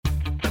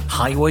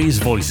Highways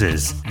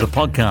Voices, the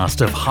podcast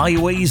of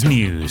Highways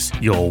News,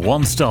 your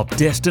one-stop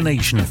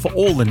destination for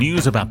all the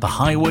news about the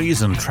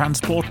highways and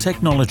transport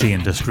technology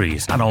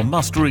industries, and our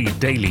must-read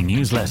daily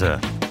newsletter.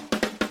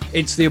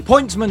 It's the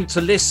Appointment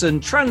to Listen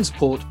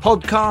Transport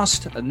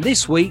podcast, and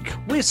this week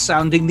we're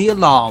sounding the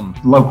alarm.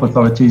 Local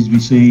authorities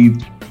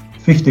received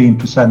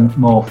 15%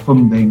 more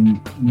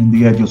funding in the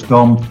year just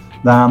gone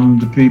than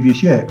the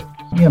previous year.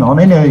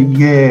 And in a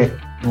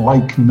year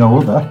like no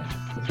other,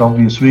 for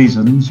obvious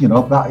reasons,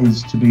 that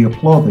is to be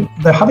applauded.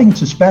 They're having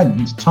to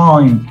spend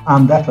time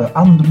and effort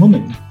and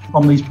money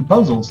on these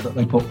proposals that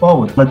they put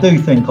forward. I do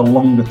think a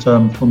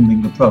longer-term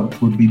funding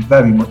approach would be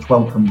very much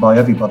welcomed by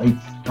everybody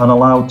and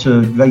allow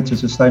to greater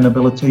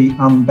sustainability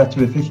and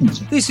better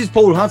efficiency. This is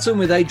Paul Hutton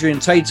with Adrian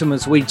Tatum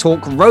as we talk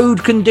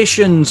road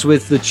conditions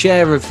with the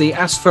chair of the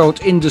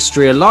Asphalt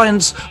Industry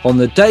Alliance on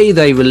the day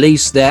they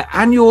release their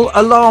annual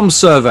alarm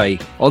survey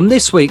on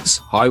this week's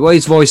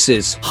Highways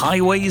Voices.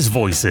 Highways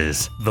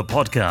Voices, the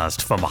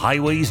podcast from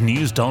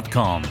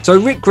highwaysnews.com. So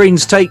Rick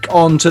Green's take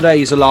on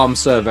today's alarm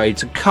survey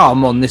to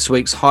come on this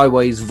week's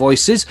Highways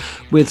Voices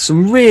with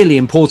some really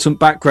important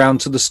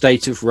background to the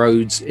state of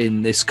roads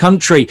in this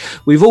country.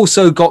 We've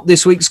also got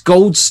this week's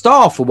gold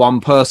star for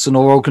one person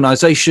or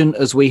organisation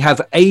as we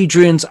have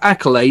Adrian's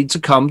accolade to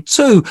come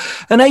too.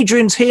 And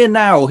Adrian's here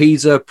now.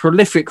 He's a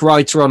prolific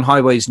writer on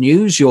Highways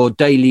News, your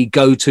daily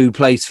go-to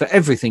place for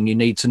everything you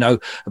need to know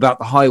about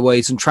the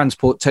highways and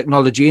transport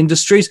technology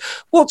industries.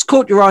 What's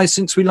caught your eye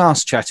since we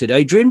last chatted,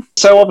 Adrian?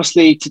 So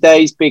obviously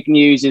today's big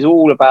news is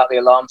all about the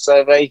alarm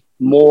survey.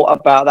 More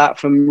about that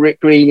from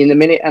Rick Green in a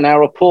minute and our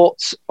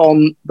reports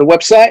on the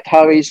website,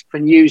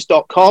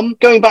 highwaysnews.com.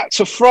 Going back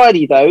to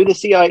Friday, though, the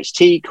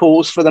CIHT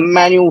calls for the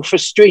manual for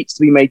streets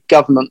to be made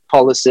government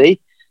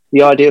policy.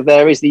 The idea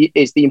there is the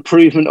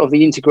improvement of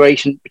the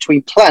integration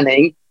between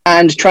planning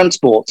and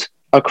transport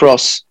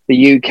across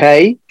the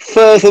UK.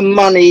 Further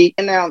money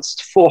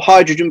announced for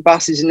hydrogen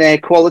buses and air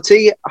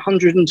quality,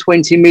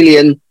 120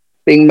 million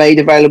being made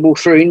available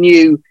through a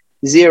new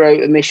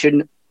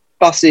zero-emission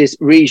buses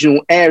regional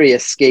area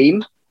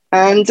scheme.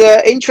 And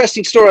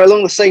interesting story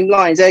along the same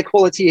lines, air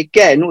quality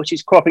again, which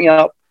is cropping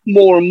up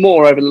more and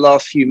more over the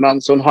last few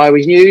months on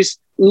Highways News.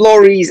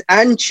 Lorries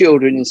and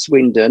children in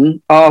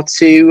Swindon are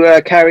to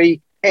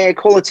carry air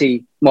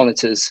quality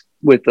monitors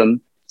with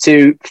them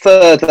to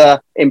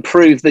further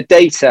improve the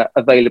data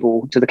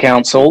available to the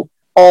council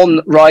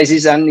on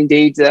rises and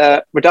indeed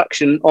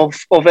reduction of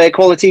air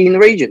quality in the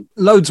region.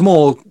 Loads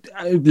more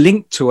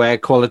linked to air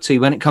quality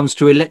when it comes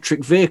to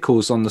electric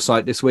vehicles on the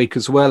site this week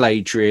as well,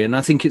 Adrian.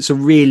 I think it's a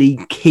really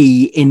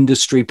key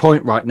industry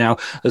point right now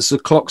as the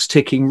clock's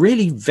ticking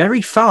really very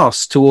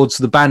fast towards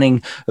the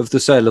banning of the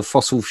sale of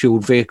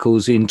fossil-fuelled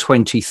vehicles in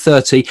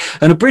 2030.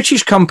 And a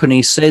British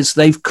company says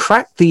they've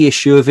cracked the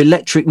issue of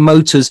electric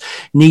motors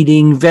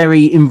needing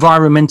very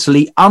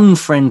environmentally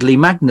unfriendly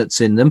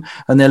magnets in them,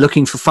 and they're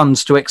looking for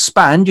funds to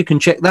expand. You can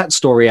check that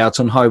story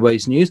out on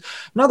Highways News.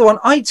 Another one,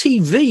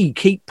 ITV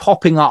keep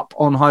popping up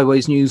on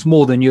Highways News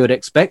more than you would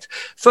expect.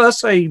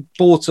 First, they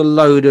bought a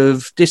load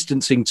of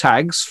distancing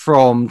tags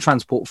from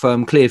transport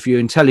firm Clearview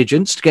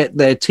Intelligence to get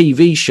their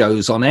TV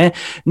shows on air.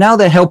 Now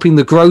they're helping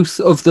the growth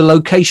of the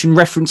location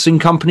referencing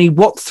company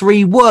What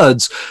Three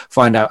Words.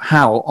 Find out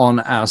how on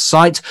our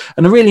site.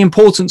 And a really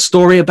important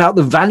story about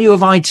the value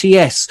of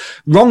ITS.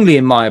 Wrongly,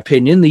 in my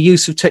opinion, the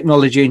use of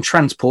technology in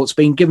transport's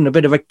been given a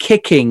bit of a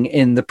kicking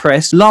in the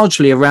press, largely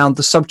around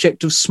the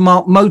subject of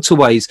smart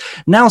motorways.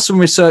 Now some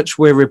research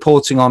we're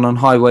reporting on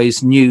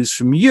Highways News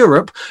from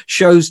Europe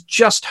shows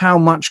just how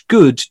much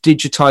good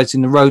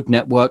digitising the road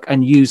network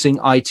and using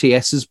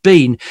ITS has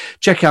been.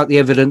 Check out the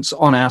evidence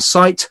on our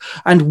site.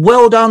 And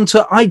well done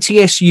to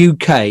ITS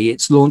UK.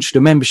 It's launched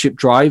a membership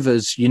drive,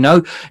 as you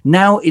know.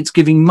 Now it's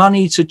giving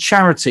money to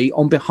charity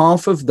on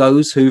behalf of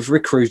those who've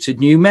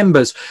recruited new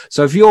members.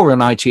 So if you're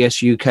an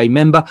ITS UK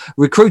member,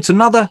 recruit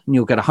another and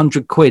you'll get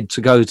 £100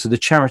 to go to the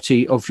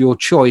charity of your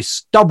choice.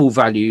 Double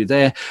value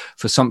there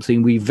for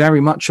something we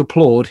very much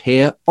applaud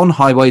here on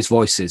Highways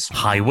Voices.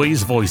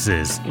 Highways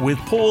Voices with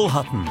Paul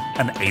Hutton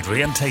and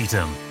Adrian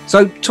Tatum.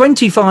 So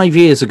 25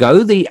 years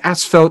ago, the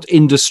Asphalt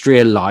Industry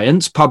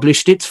Alliance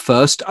published its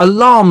first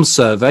alarm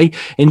survey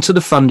into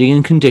the funding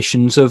and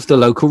conditions of the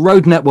local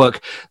road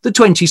network. The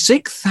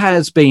 26th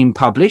has been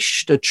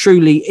published, a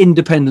truly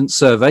independent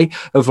survey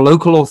of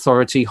local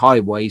authority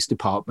highways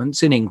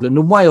departments in England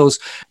and Wales.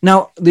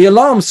 Now, the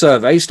alarm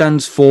survey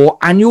stands for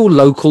Annual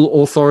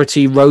Local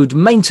Authority Road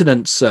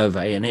Maintenance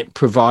Survey, and it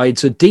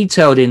provides a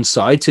detailed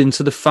insight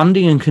into the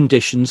funding and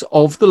conditions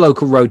of the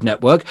local road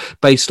network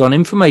based on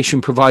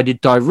information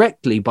provided directly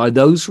by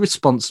those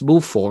responsible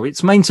for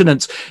its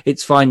maintenance.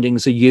 Its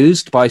findings are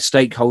used by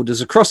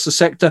stakeholders across the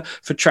sector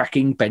for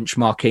tracking,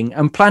 benchmarking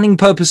and planning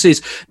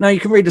purposes. Now you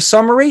can read a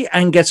summary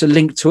and get a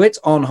link to it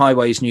on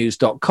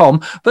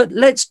highwaysnews.com, but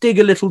let's dig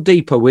a little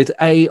deeper with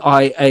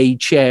AIA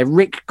Chair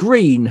Rick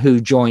Green,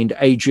 who joined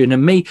Adrian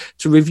and me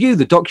to review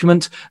the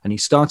document, and he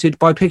started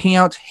by picking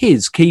out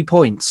his key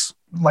points.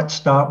 Let's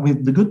start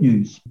with the good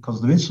news,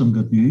 because there is some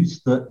good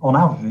news that on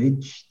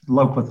average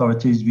local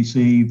authorities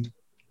received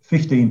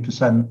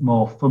 15%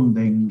 more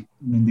funding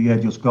in the year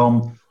just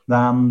gone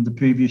than the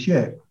previous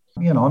year.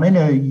 And in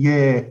a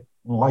year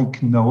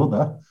like no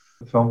other,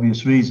 for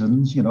obvious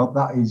reasons,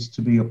 that is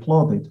to be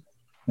applauded.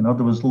 There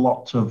was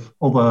lots of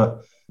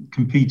other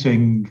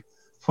competing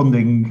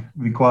funding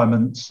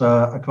requirements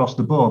across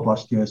the board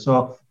last year.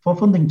 So for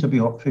funding to be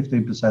up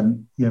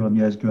 15% year on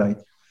year is great.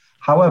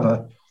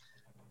 However,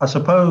 I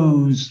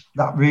suppose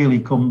that really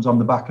comes on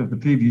the back of the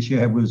previous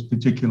year was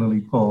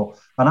particularly poor.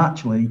 And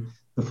actually,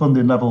 the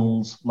funding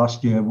levels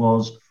last year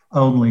was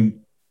only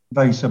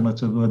very similar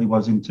to what it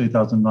was in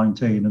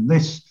 2019. And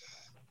this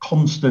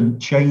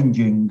constant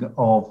changing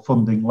of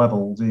funding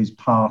levels is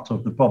part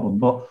of the problem.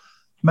 But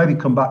maybe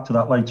come back to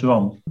that later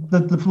on.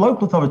 The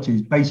local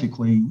authorities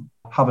basically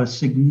have a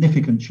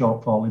significant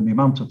shortfall in the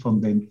amount of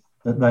funding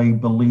that they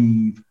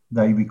believe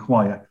they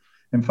require.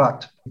 In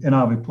fact, in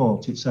our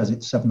report, it says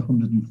it's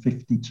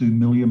 £752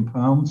 million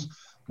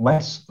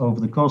less over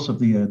the course of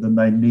the year than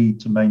they need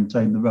to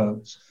maintain the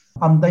roads.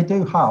 And they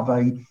do have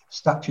a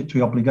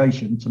statutory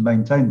obligation to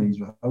maintain these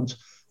roads,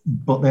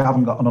 but they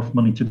haven't got enough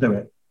money to do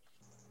it.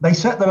 They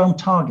set their own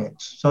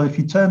targets. So if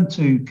you turn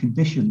to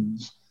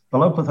conditions, the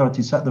local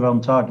authorities set their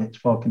own targets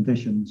for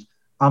conditions,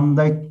 and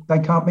they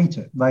can't meet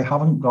it. They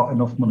haven't got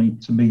enough money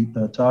to meet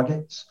their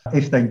targets.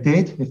 If they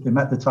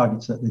met the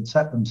targets that they'd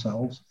set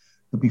themselves,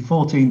 there'd be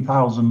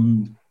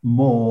 14,000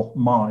 more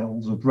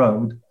miles of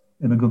road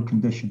in a good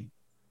condition.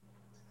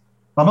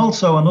 And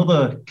also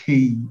another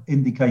key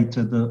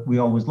indicator that we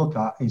always look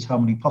at is how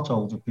many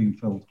potholes have been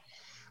filled.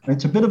 And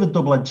it's a bit of a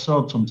double-edged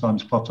sword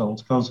sometimes,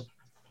 potholes, because,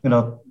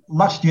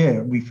 last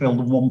year we filled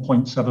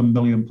 1.7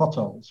 million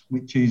potholes,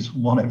 which is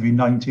one every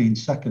 19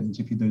 seconds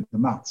if you do the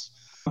maths.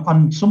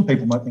 And some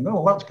people might think,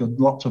 oh, that's good,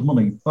 lots of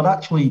money. But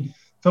actually,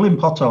 filling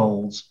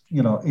potholes,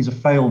 is a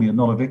failure,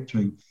 not a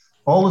victory.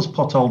 All those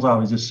potholes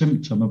are is a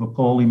symptom of a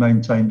poorly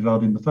maintained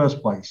road in the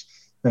first place.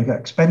 They're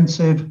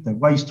expensive, they're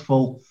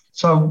wasteful.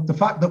 So the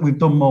fact that we've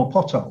done more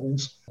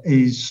potholes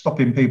is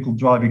stopping people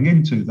driving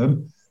into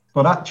them.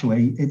 But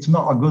actually, it's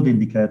not a good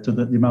indicator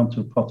that the amount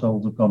of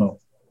potholes have gone up.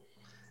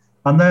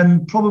 And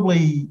then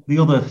probably the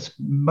other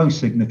most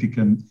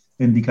significant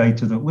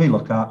indicator that we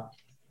look at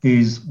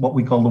is what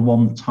we call the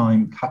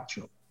one-time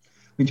catch-up,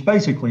 which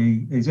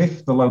basically is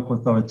if the local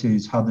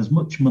authorities had as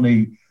much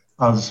money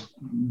as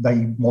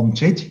they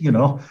wanted,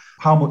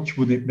 how much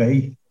would it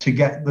be to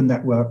get the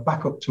network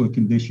back up to a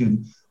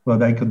condition where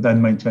they could then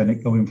maintain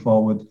it going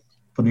forward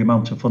for the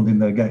amount of funding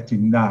they're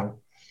getting now.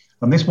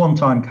 And this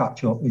one-time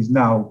catch-up is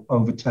now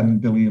over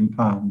 £10 billion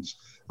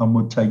and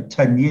would take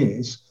 10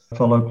 years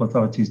for local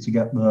authorities to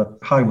get the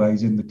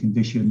highways in the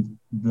condition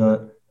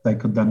that they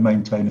could then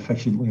maintain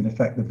efficiently and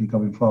effectively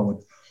going forward.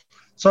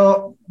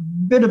 So a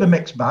bit of a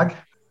mixed bag,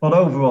 but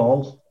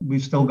overall,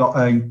 we've still got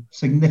a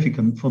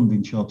significant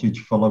funding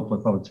shortage for local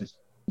authorities.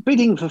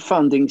 Bidding for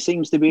funding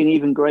seems to be an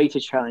even greater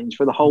challenge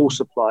for the whole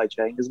supply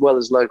chain as well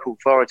as local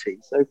authorities.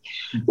 So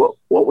what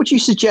would you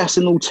suggest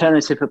an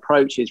alternative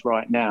approach is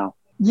right now?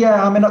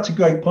 Yeah, that's a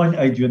great point,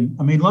 Adrian.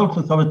 Local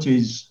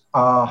authorities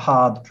are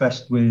hard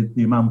pressed with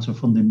the amount of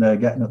funding they're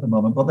getting at the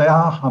moment, but they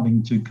are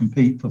having to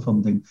compete for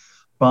funding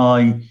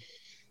by,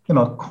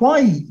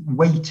 quite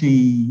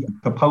weighty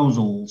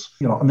proposals,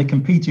 and they're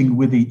competing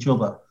with each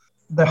other.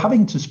 They're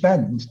having to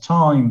spend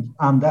time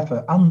and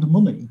effort and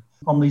money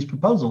on these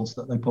proposals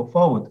that they put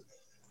forward.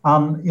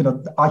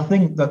 And, I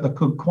think that there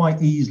could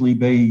quite easily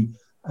be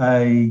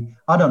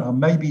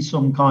maybe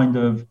some kind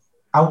of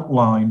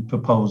outline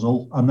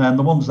proposal, and then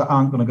the ones that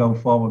aren't going to go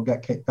forward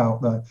get kicked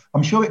out there.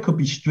 I'm sure it could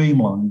be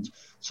streamlined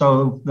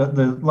so that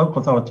the local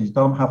authorities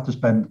don't have to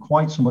spend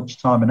quite so much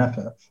time and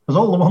effort, because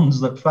all the ones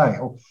that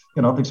fail,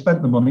 they've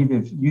spent the money,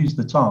 they've used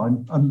the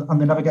time,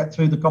 and they never get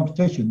through the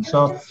competition.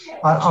 So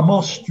a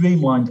more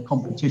streamlined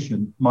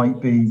competition might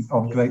be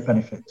of great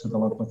benefit to the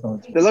local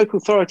authorities. The local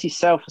authority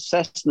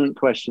self-assessment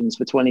questions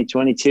for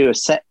 2022 are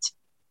set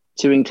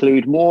to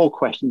include more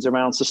questions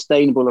around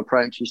sustainable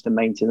approaches to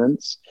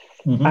maintenance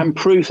and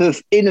proof of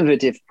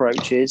innovative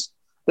approaches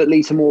that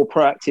lead to more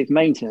proactive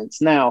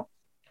maintenance. Now,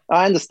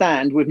 I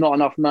understand with not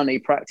enough money,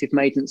 proactive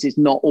maintenance is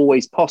not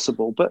always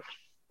possible, but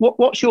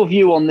what's your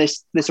view on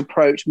this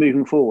approach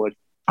moving forward?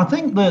 I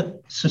think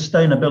that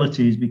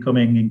sustainability is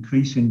becoming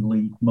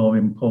increasingly more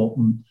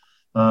important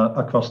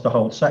across the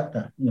whole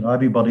sector.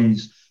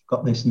 Everybody's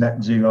got this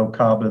net zero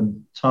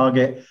carbon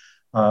target.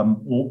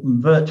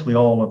 Virtually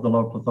all of the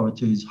local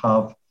authorities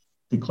have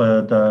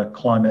declared a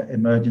climate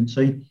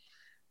emergency.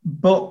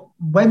 But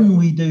when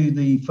we do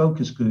the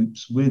focus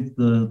groups with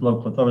the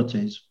local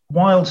authorities,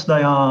 whilst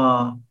they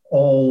are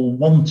all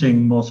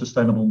wanting more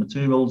sustainable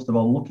materials, they're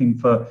all looking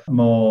for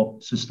more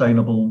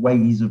sustainable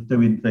ways of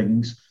doing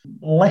things,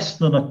 less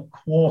than a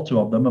quarter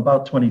of them,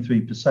 about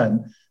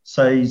 23%,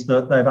 says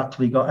that they've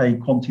actually got a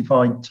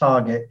quantified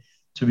target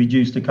to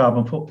reduce the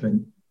carbon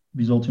footprint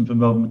resulting from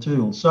raw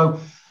materials. So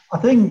I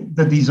think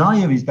the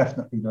desire is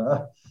definitely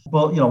there,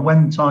 but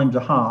when times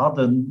are hard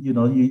and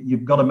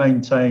you've got to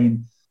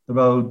maintain the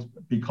road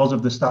because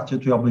of the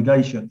statutory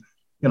obligation,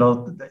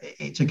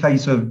 it's a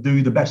case of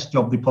do the best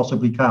job they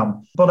possibly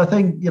can. But I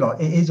think,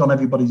 it is on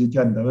everybody's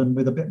agenda, and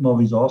with a bit more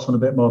resource and a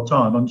bit more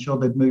time, I'm sure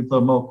they'd move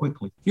there more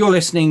quickly. You're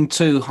listening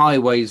to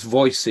Highways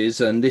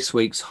Voices, and this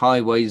week's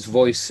Highways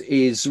Voice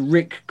is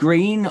Rick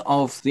Green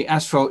of the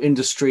Asphalt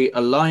Industry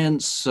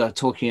Alliance,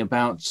 talking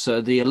about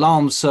the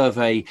alarm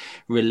survey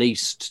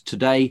released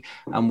today,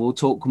 and we'll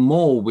talk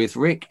more with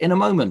Rick in a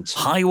moment.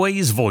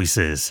 Highways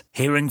Voices,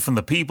 hearing from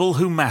the people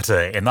who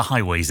matter in the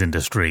highways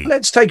industry.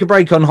 Let's take a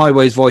break on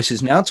Highways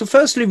Voices now to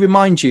firstly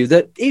remind you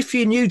that if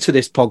you're new to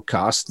this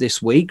podcast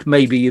this week,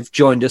 maybe you've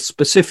joined us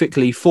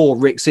specifically for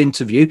Rick's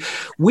interview,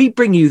 we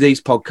bring you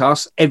these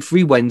podcasts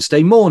every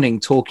Wednesday morning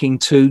talking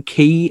to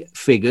key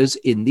figures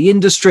in the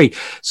industry.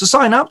 So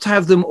sign up to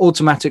have them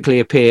automatically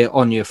appear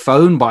on your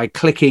phone by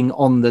clicking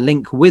on the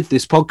link with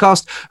this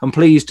podcast, and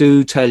please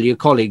do tell your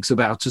colleagues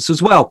about us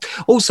as well.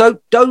 Also,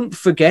 don't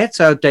forget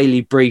our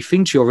daily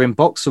briefing to your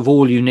inbox of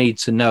all you need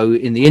to know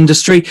in the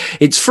industry.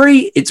 It's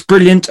free, it's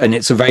brilliant, and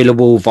it's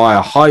available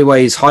via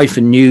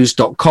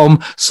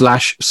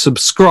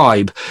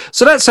highways-news.com/subscribe.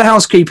 So that's the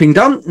housekeeping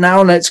done.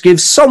 Now let's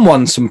give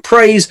someone some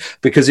praise,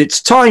 because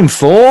it's time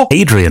for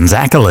Adrian's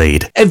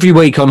Accolade. Every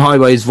week on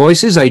Highways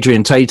Voices,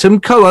 Adrian Tatum,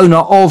 co-owner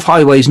of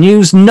Highways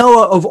News,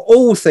 knower of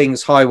all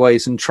things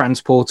highways and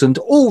transport, and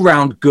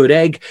all-round good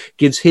egg,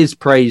 gives his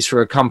praise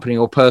for a company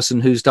or person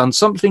who's done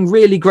something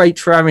really great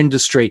for our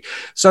industry.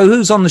 So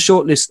who's on the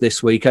shortlist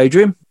this week,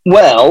 Adrian?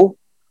 Well,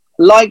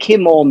 like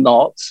him or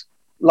not,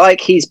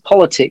 like his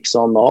politics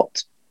or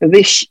not,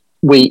 this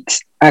week's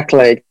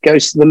accolade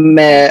goes to the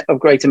Mayor of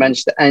Greater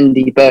Manchester,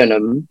 Andy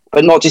Burnham,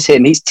 but not just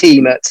him, his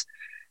team at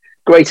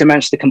Greater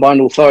Manchester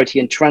Combined Authority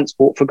and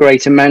Transport for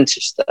Greater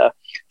Manchester,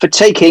 for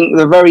taking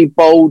the very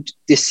bold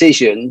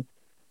decision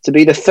to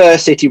be the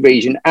first city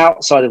region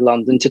outside of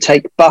London to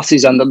take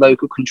buses under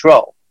local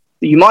control.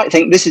 You might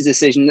think this is a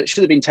decision that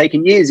should have been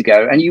taken years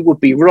ago, and you would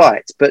be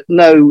right, but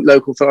no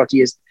local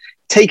authority has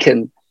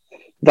taken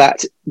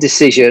that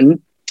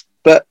decision.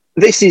 But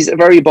this is a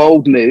very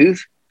bold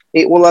move.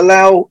 It will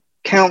allow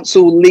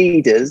council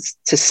leaders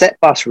to set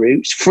bus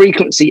routes,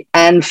 frequency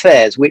and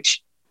fares,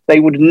 which they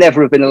would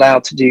never have been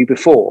allowed to do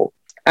before.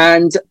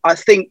 And I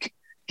think,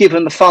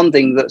 given the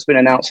funding that's been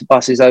announced for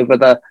buses over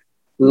the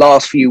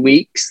last few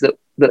weeks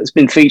that's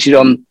been featured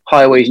on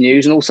Highways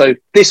News, and also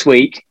this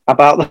week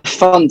about the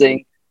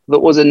funding that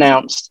was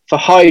announced for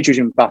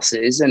hydrogen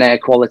buses and air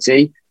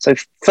quality, so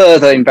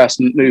further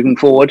investment moving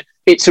forward,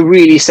 it's a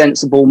really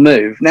sensible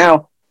move.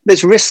 Now,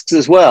 there's risks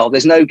as well.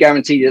 There's no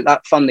guarantee that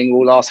that funding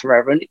will last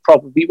forever, and it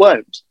probably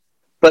won't.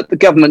 But the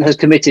government has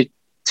committed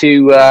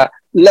to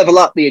level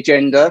up the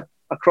agenda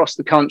across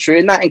the country,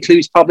 and that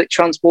includes public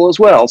transport as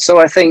well. So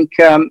I think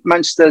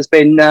Manchester has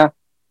been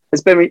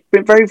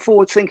very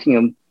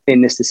forward-thinking in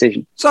this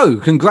decision. So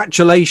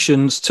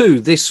congratulations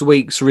to this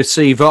week's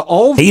receiver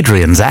of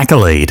Adrian's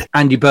Accolade,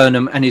 Andy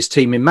Burnham and his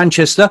team in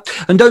Manchester.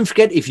 And don't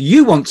forget, if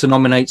you want to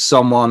nominate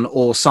someone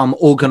or some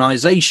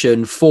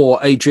organisation for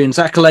Adrian's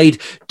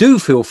Accolade, do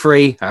feel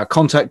free. Our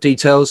contact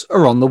details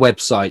are on the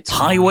website.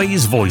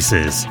 Highways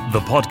Voices,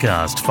 the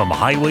podcast from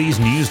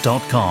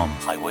highwaysnews.com.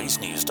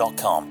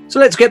 highwaysnews.com. So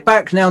let's get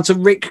back now to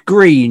Rick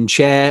Green,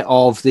 chair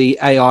of the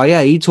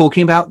AIA,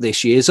 talking about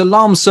this year's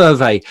alarm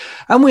survey.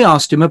 And we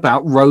asked him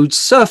about road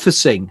surfacing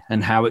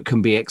and how it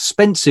can be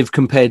expensive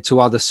compared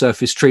to other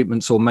surface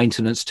treatments or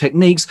maintenance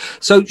techniques.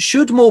 So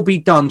should more be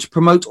done to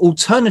promote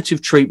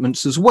alternative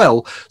treatments as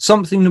well,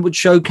 something that would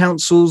show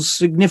councils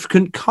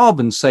significant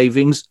carbon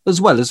savings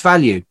as well as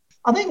value?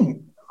 I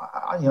think,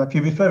 if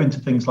you're referring to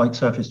things like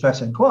surface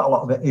dressing, quite a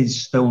lot of it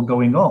is still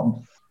going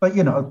on. But,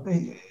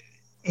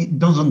 it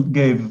doesn't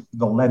give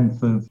the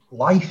length of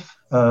life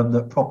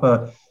that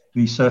proper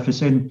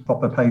resurfacing,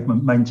 proper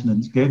pavement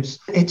maintenance gives.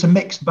 It's a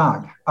mixed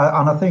bag.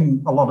 And I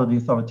think a lot of the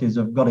authorities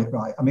have got it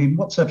right. I mean,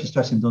 what surface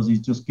dressing does is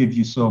just give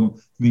you some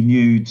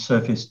renewed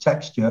surface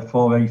texture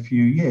for a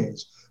few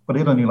years. But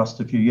it only lasts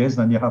a few years,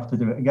 then you have to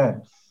do it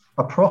again.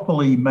 A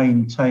properly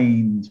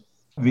maintained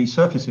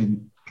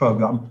resurfacing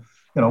programme,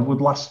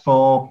 would last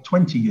for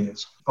 20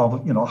 years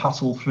of,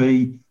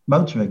 hassle-free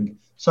motoring.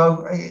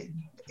 So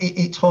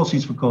it's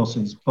horses for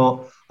courses.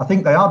 But I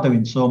think they are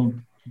doing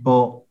some,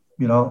 but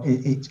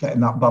it's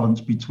getting that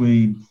balance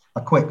between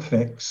a quick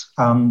fix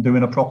and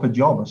doing a proper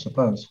job, I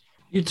suppose.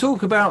 You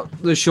talk about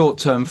the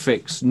short-term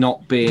fix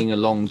not being a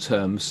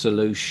long-term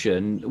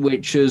solution,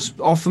 which has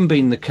often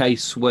been the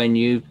case when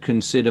you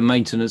consider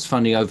maintenance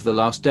funding over the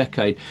last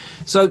decade.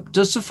 So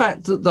does the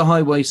fact that the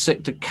Highway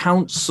Sector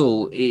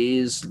Council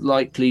is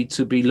likely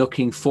to be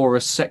looking for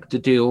a sector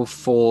deal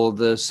for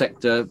the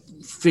sector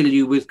fill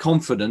you with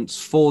confidence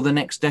for the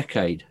next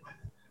decade?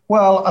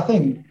 Well, I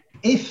think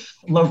if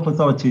local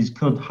authorities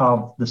could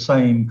have the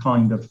same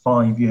kind of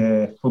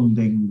 5-year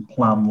funding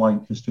plan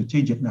like the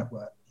strategic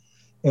network,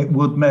 it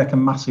would make a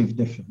massive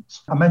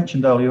difference. I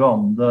mentioned earlier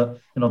on that,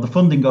 the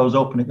funding goes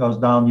up and it goes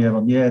down year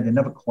on year. They're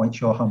never quite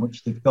sure how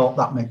much they've got.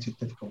 That makes it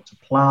difficult to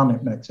plan.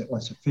 It makes it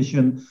less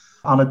efficient.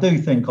 And I do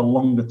think a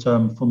longer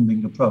term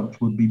funding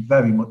approach would be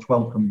very much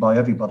welcomed by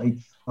everybody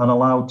and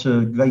allow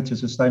to greater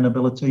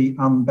sustainability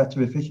and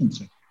better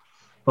efficiency.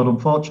 But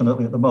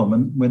unfortunately, at the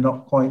moment, we're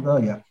not quite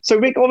there yet. So,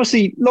 Rick,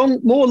 obviously,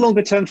 more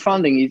longer-term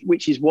funding,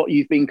 which is what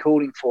you've been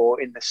calling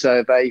for in the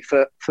survey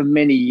for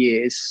many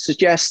years,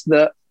 suggests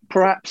that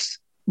perhaps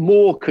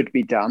more could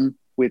be done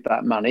with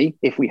that money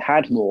if we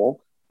had more.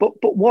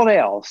 But what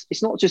else?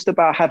 It's not just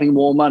about having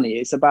more money.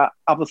 It's about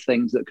other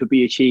things that could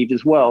be achieved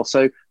as well.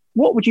 So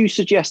what would you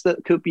suggest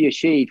that could be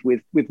achieved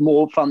with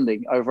more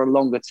funding over a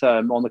longer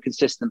term on a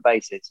consistent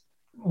basis?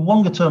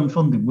 Longer term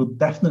funding will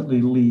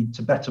definitely lead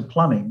to better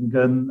planning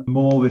and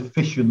more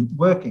efficient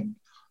working.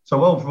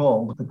 So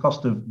overall, the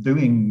cost of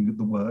doing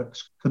the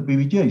works could be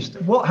reduced.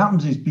 What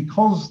happens is,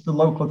 because the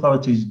local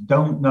authorities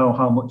don't know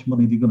how much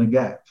money they're going to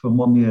get from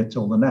one year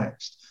till the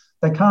next,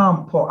 they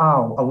can't put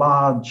out a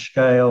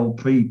large-scale,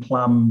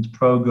 pre-planned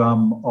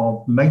programme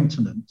of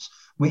maintenance,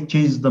 which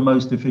is the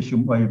most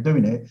efficient way of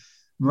doing it.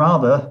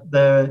 Rather,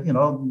 they're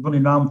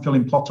running around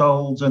filling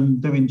potholes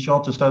and doing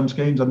shorter-term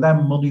schemes, and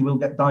then money will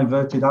get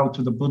diverted out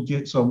of the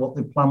budget. So what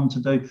they plan to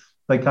do,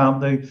 they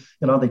can't do.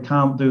 They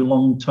can't do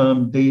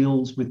long-term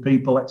deals with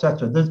people,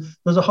 etc.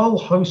 There's a whole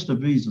host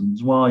of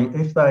reasons why,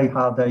 if they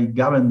had a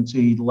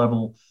guaranteed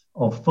level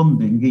of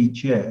funding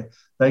each year,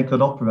 they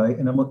could operate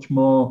in a much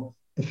more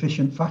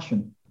efficient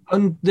fashion.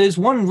 And there's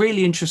one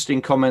really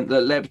interesting comment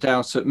that leapt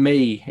out at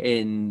me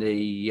in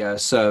the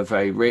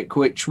survey, Rick,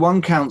 which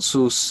one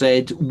council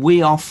said,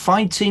 "We are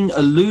fighting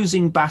a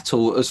losing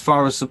battle as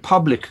far as the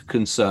public are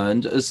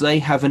concerned, as they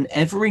have an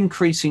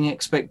ever-increasing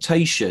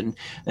expectation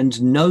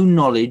and no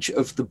knowledge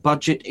of the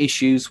budget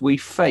issues we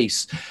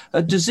face."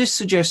 Does this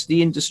suggest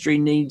the industry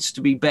needs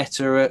to be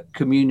better at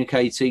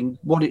communicating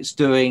what it's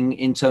doing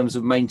in terms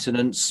of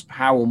maintenance,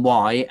 how and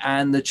why,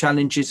 and the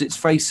challenges it's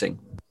facing?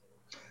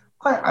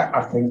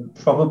 I think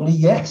probably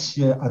yes.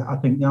 Yeah, I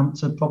think the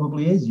answer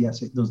probably is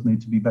yes, it does need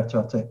to be better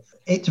at it.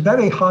 It's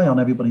very high on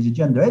everybody's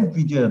agenda.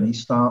 Every journey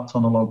starts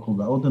on a local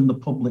road, and the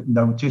public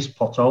notice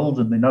potholes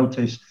and they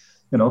notice,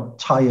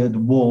 tired,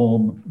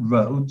 worn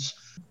roads.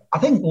 I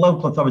think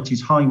local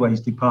authorities' highways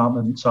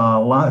departments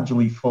are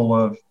largely full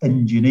of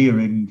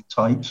engineering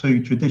types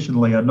who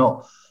traditionally are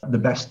not the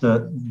best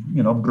at,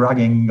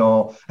 bragging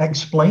or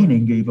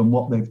explaining even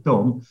what they've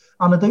done.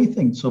 And I do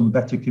think some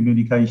better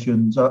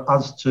communications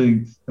as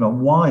to,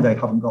 why they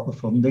haven't got the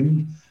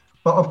funding.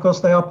 But of course,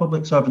 they are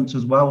public servants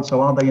as well.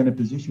 So are they in a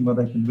position where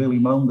they can really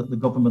moan that the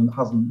government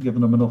hasn't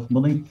given them enough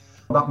money?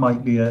 That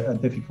might be a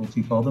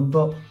difficulty for them.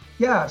 But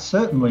yeah,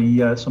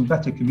 certainly some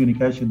better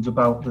communications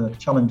about the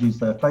challenges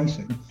they're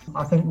facing,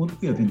 I think would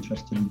be of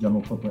interest to the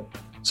general public.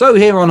 So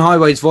here on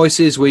Highways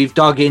Voices, we've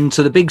dug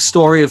into the big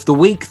story of the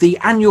week, the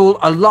annual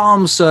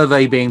alarm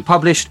survey being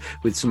published,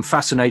 with some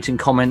fascinating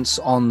comments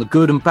on the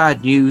good and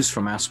bad news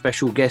from our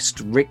special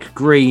guest, Rick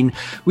Green.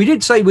 We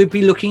did say we'd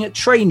be looking at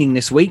training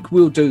this week.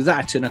 We'll do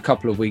that in a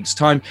couple of weeks'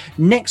 time.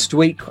 Next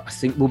week, I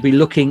think we'll be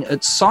looking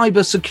at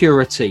cyber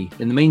security.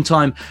 In the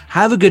meantime,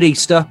 have a good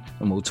Easter,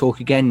 and we'll talk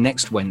again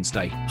next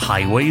Wednesday.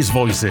 Highways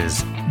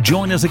Voices.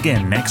 Join us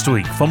again next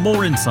week for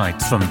more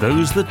insights from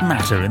those that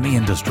matter in the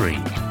industry.